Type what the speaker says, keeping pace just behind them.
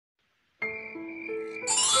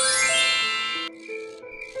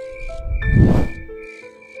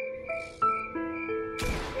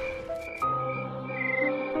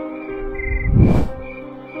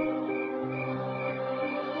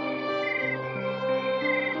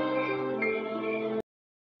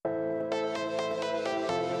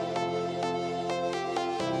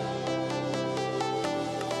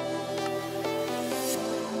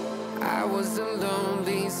was a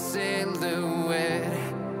lonely silhouette,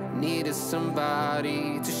 needed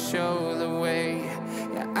somebody to show the way.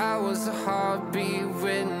 Yeah, I was a heartbeat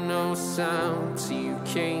with no sound till you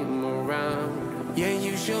came around. Yeah,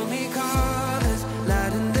 you showed me colors,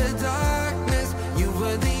 light in the darkness. You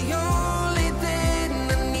were the only thing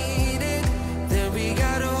I needed. Then we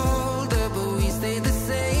got older, but we stayed the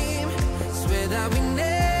same. Swear that we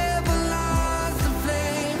never lost the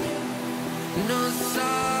flame.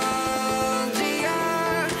 Nostalgia,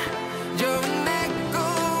 you're an echo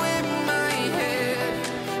in my head.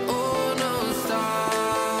 Oh,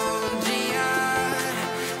 nostalgia,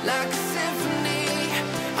 like a symphony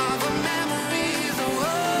of our memories. Oh,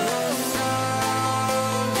 nostalgia,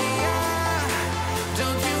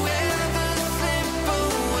 don't you ever slip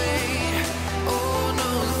away. Oh,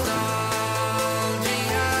 nostalgia,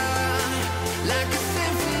 like a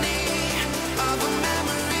symphony of our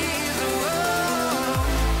memories. Oh,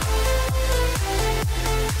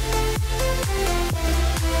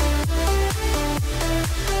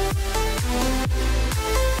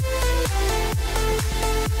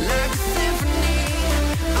 like a symphony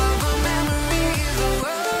of our memories.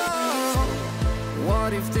 Oh,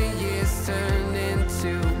 what if the years turn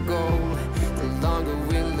into gold? The longer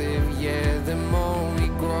we live, yeah, the more we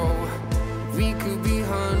grow. We could be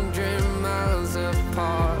 100 miles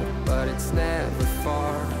apart, but it's never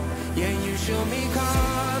far. Yeah, you show me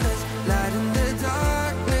colors, light in the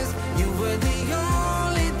darkness. You were the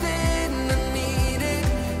only thing I needed.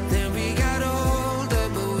 Then we got older,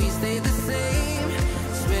 but we stayed the same.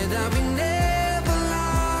 Swear that we never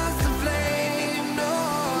lost the flame. No,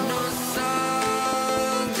 nostalgia,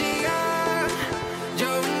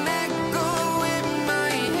 you're an echo in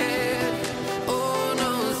my head. Oh,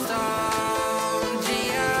 nostalgia,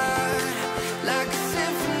 like a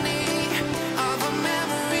symphony of our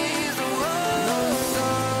memories. Oh,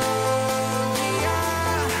 nostalgia,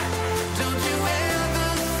 don't you ever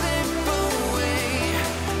slip away.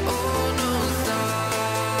 Oh, nostalgia,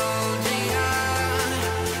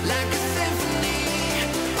 like a symphony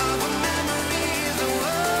of our memories.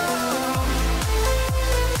 Oh,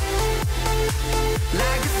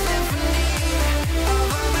 like a symphony of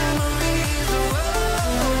our memories. Oh,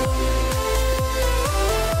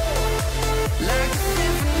 like a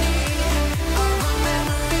symphony of our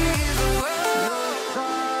memories. Oh,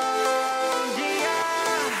 nostalgia,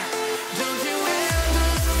 don't you ever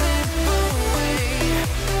slip away.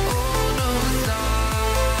 Oh, nostalgia,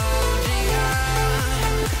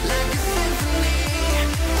 like a symphony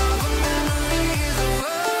of our memories.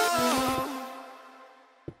 Oh,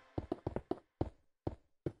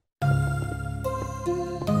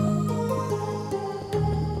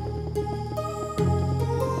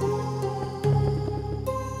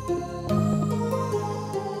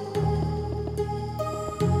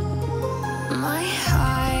 My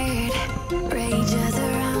heart rages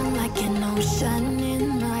around like an ocean in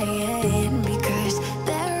my head, because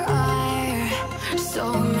there are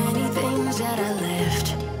so many things that I left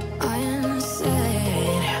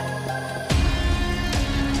unsaid.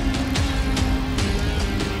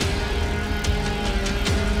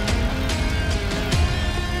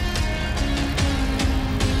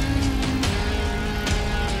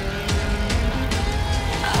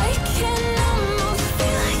 I can almost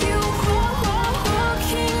feel you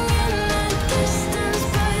walking in the distance,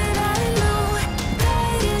 but I know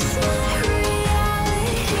that it's not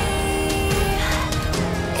reality.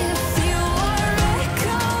 If you are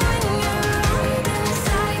echoing around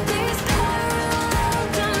inside these parallel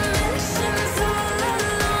dimensions all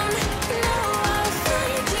alone, know I'll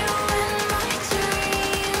find you in my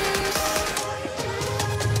dreams.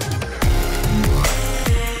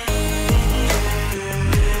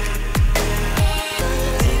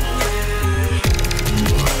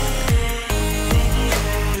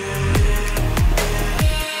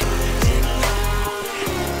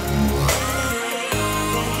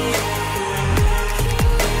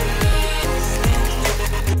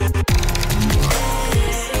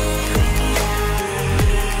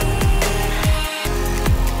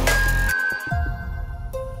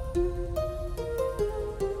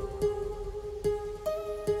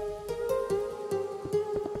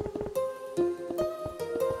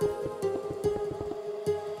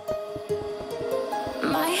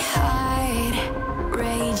 My heart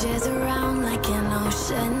rages around like an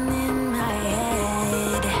ocean in my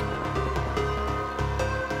head.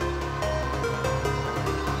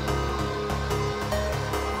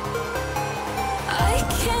 I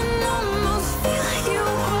can almost feel you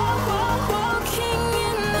walking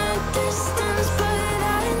in the distance, but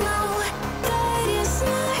I know that it's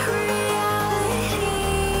not reality.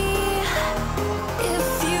 If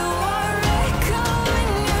you are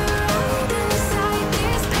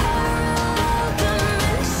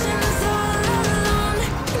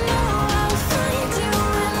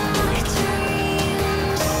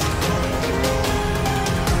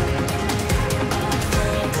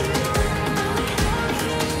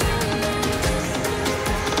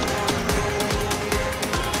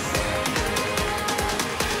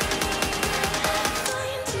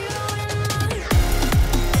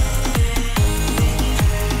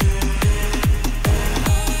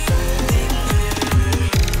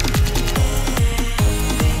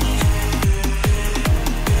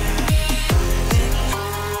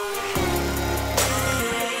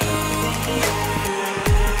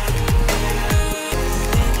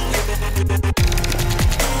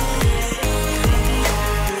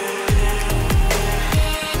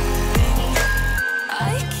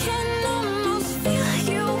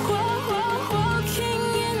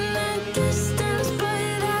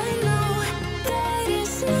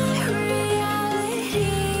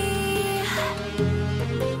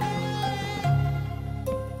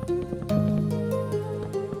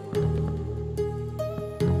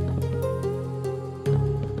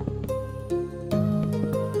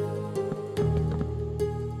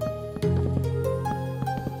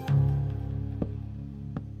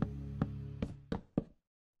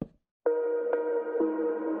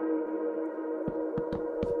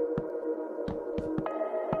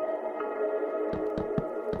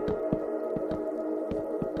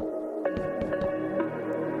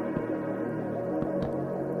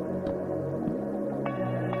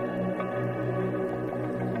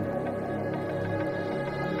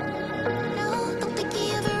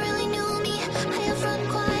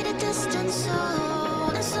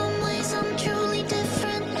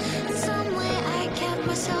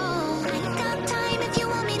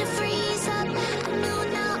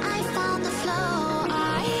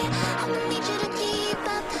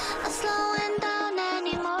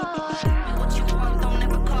What you want, don't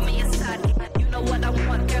ever call me a sidekick. You know what I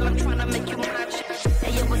want, girl, I'm tryna make you my chick.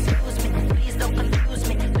 Hey, yo, excuse me, please don't confuse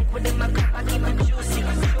me. Liquid in my cup, I keep it juicy,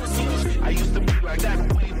 juicy. I used to be like that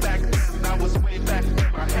way back then. I was way back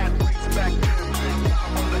then. I had bricks back then.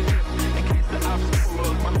 On the hip, in case the obstacle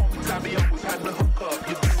was my homies, I be always had the hook up.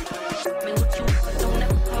 You do it. Me what you want, don't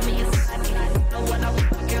ever call me a sidekick. You know what I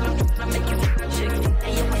want, girl, I'm tryna make you my chick.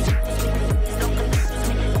 Hey, yo, excuse me, please don't confuse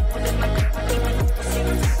me. Liquid in my cup, I keep it juicy,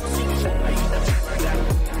 juicy. I used to be like that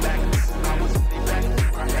way back then. I was way back then.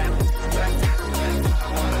 I had bricks back then.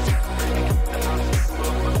 On the hip, in case the obstacle was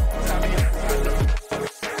my homies, I be always had the hook up.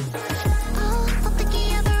 Oh, don't think you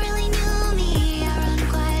ever really knew me. I run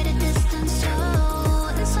quite a distance, so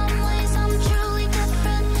in some ways I'm truly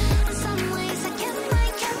different. In some ways I get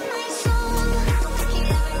my soul. Don't think you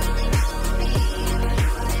ever really knew me. I run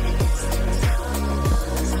quite a distance, so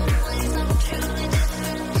in some ways I'm truly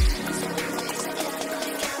different. In some ways I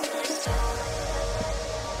get my soul.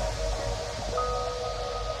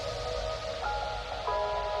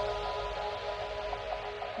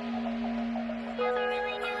 You ever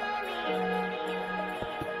really knew me?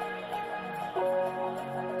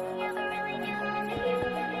 You ever really knew me?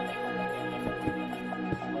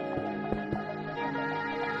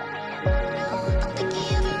 Don't think you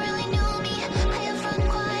ever really knew me. I have run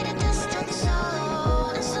quite a distance, so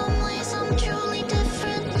in some ways I'm truly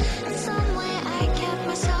different. In some way I kept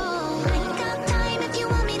my soul. I ain't got time if you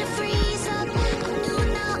want me to freeze up. I'm new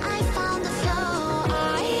now, I found the flow.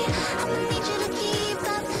 I'ma need you to keep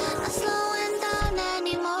up, not slowing down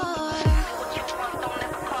anymore. What you want, don't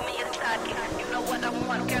ever call me a sidekick. You know what I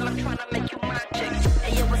want, girl, I'm tryna make you my chick.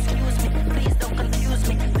 Hey, yo, excuse me, please don't confuse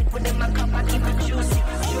me. Liquid in my cup, I keep it juicy,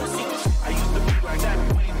 juicy. I used to be like that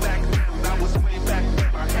way back then. I was way back then.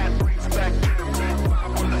 I had bricks back then.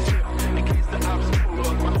 On the hip, in case the obstacle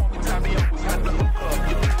was my homies, I be always had the hook up.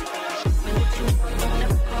 You do it. Me what you want, don't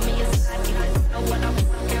ever call me a sidekick. You know what I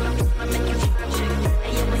want, girl, I'm tryna make you my chick.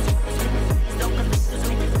 Hey, yo, excuse me, please don't confuse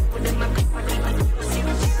me. Liquid in my cup, I keep it juicy,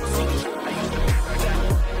 juicy. I used to be like that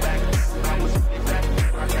way back then. I was way back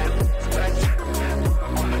then. I had bricks back then.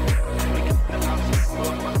 On the hip, in case the obstacle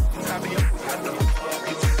was my homies, I be always had the hook up.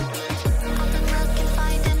 You do it. I've been looking,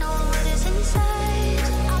 finding all what is inside.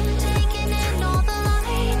 I'm taking in all the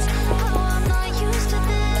lights. Oh, I'm not used to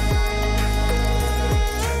this.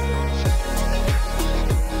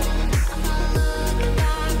 I'm not looking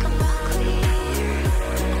back, I'm not clear.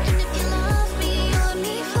 And if you love me, you let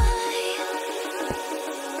me fly.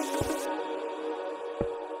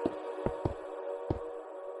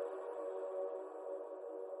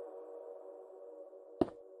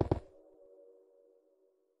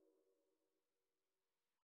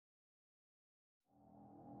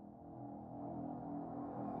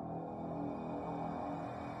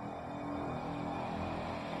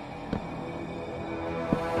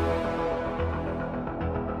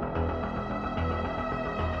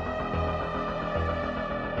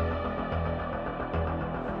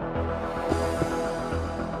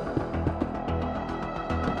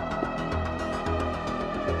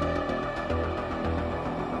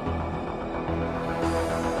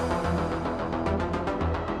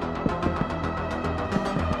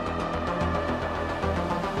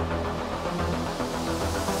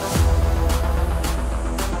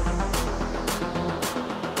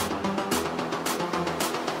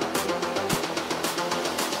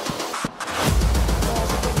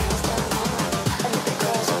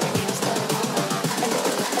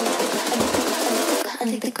 I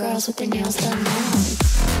think the girls with their nails done now.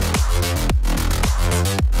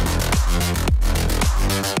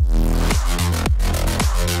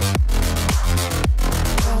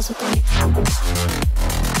 Girls with their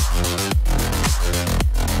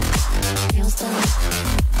nails done.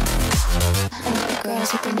 I think the girls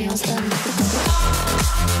with their nails done.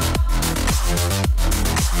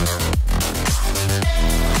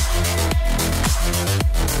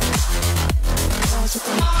 Girls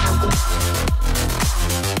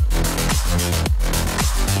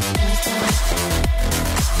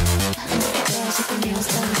with their nails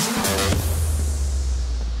done.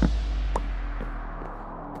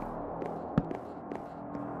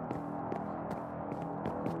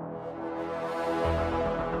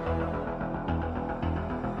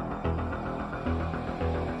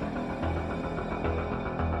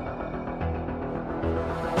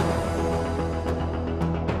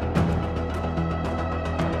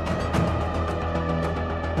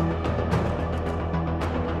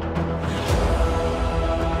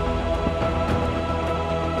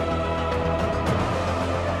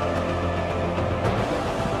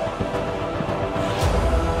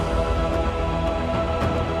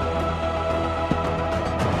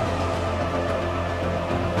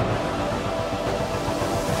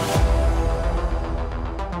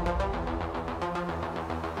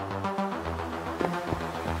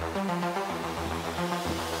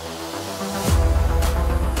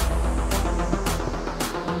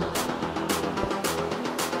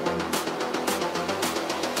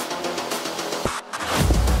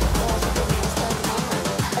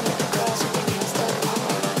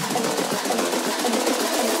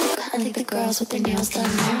 girls with their nails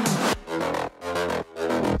done now.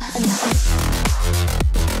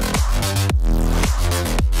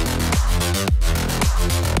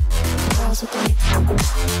 Girls with their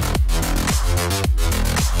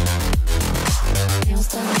nails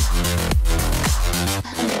done.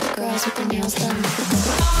 Girls with their nails done.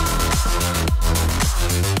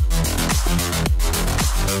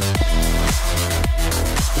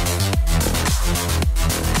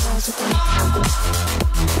 Girls with their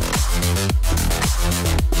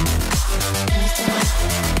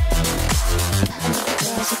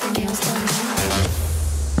nails done.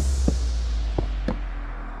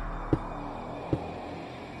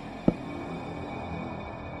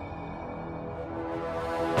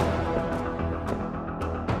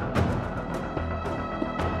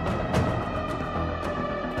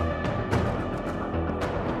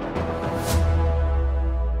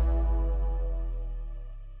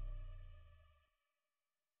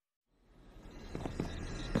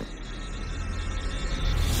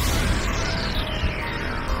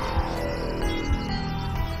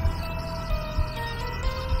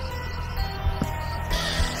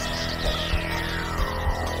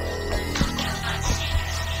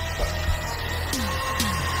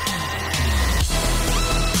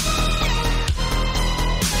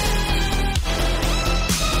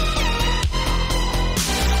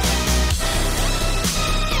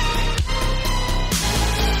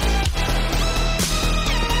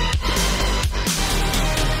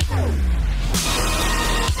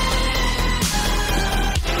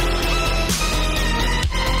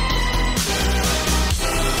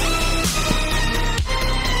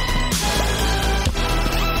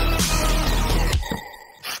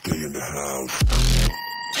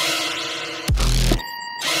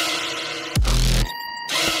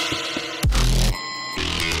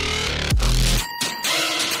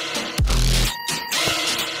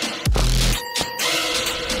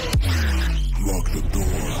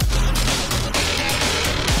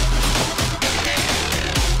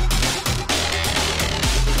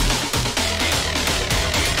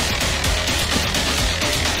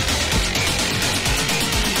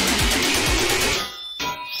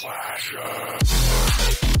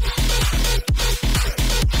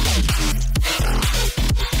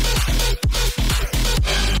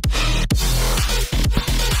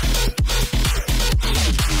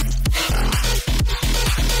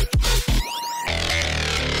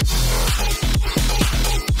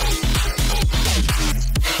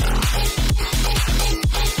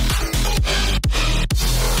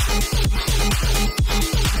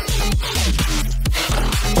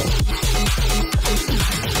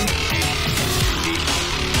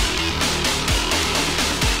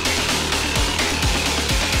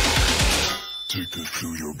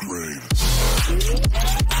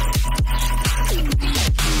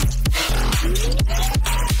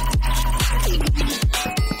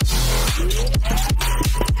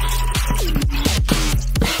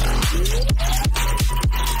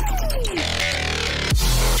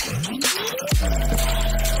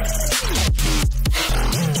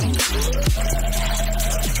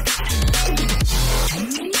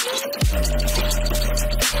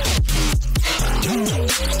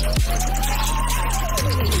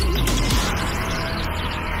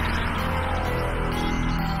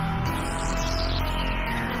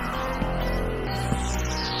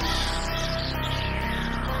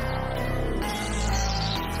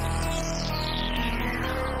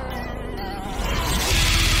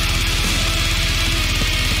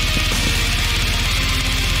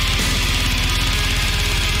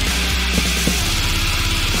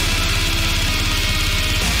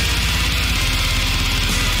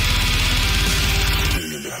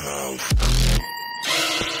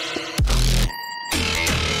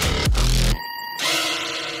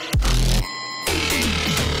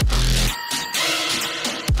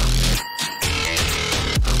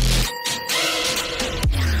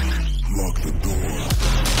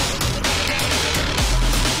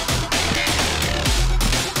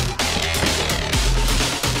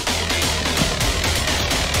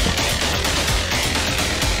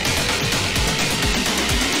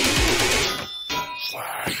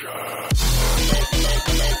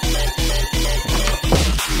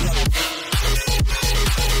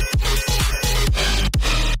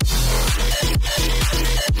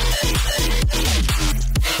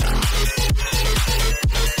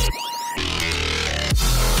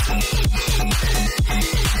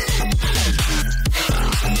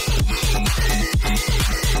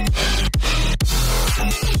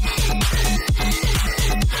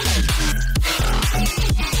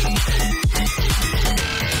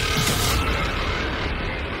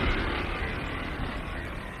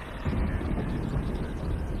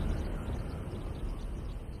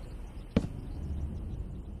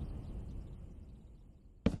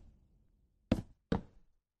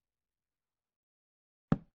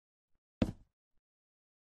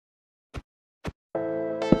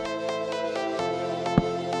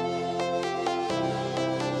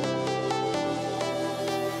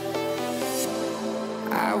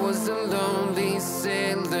 was a lonely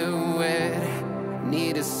silhouette,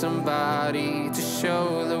 needed somebody to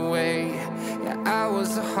show the way. Yeah, I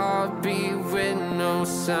was a heartbeat with no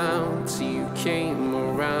sound till you came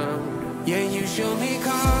around. Yeah, you showed me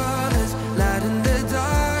colors, light in the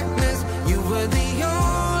darkness. You were the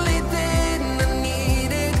only thing I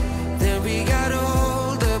needed. Then we got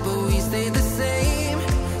older, but we stayed the same.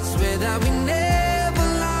 Swear that we never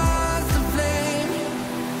lost the flame.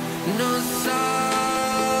 Nostalgia,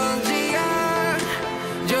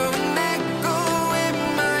 you're an echo in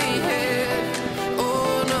my head.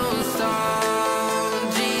 Oh, nostalgia,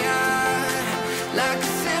 like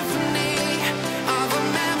a symphony of our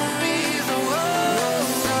memories. Oh,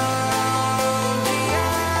 nostalgia,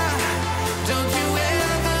 don't you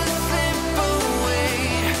ever slip away.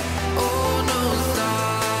 Oh,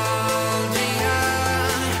 nostalgia,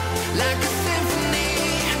 like a symphony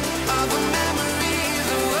of our memories.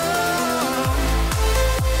 Oh,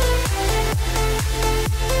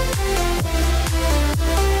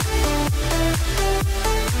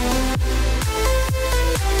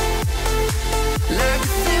 like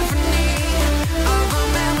a symphony of our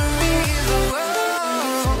memories.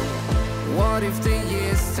 Oh, what if the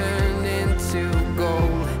years turn into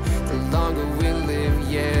gold? The longer we live,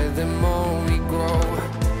 yeah, the more we grow.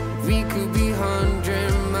 We could be hundreds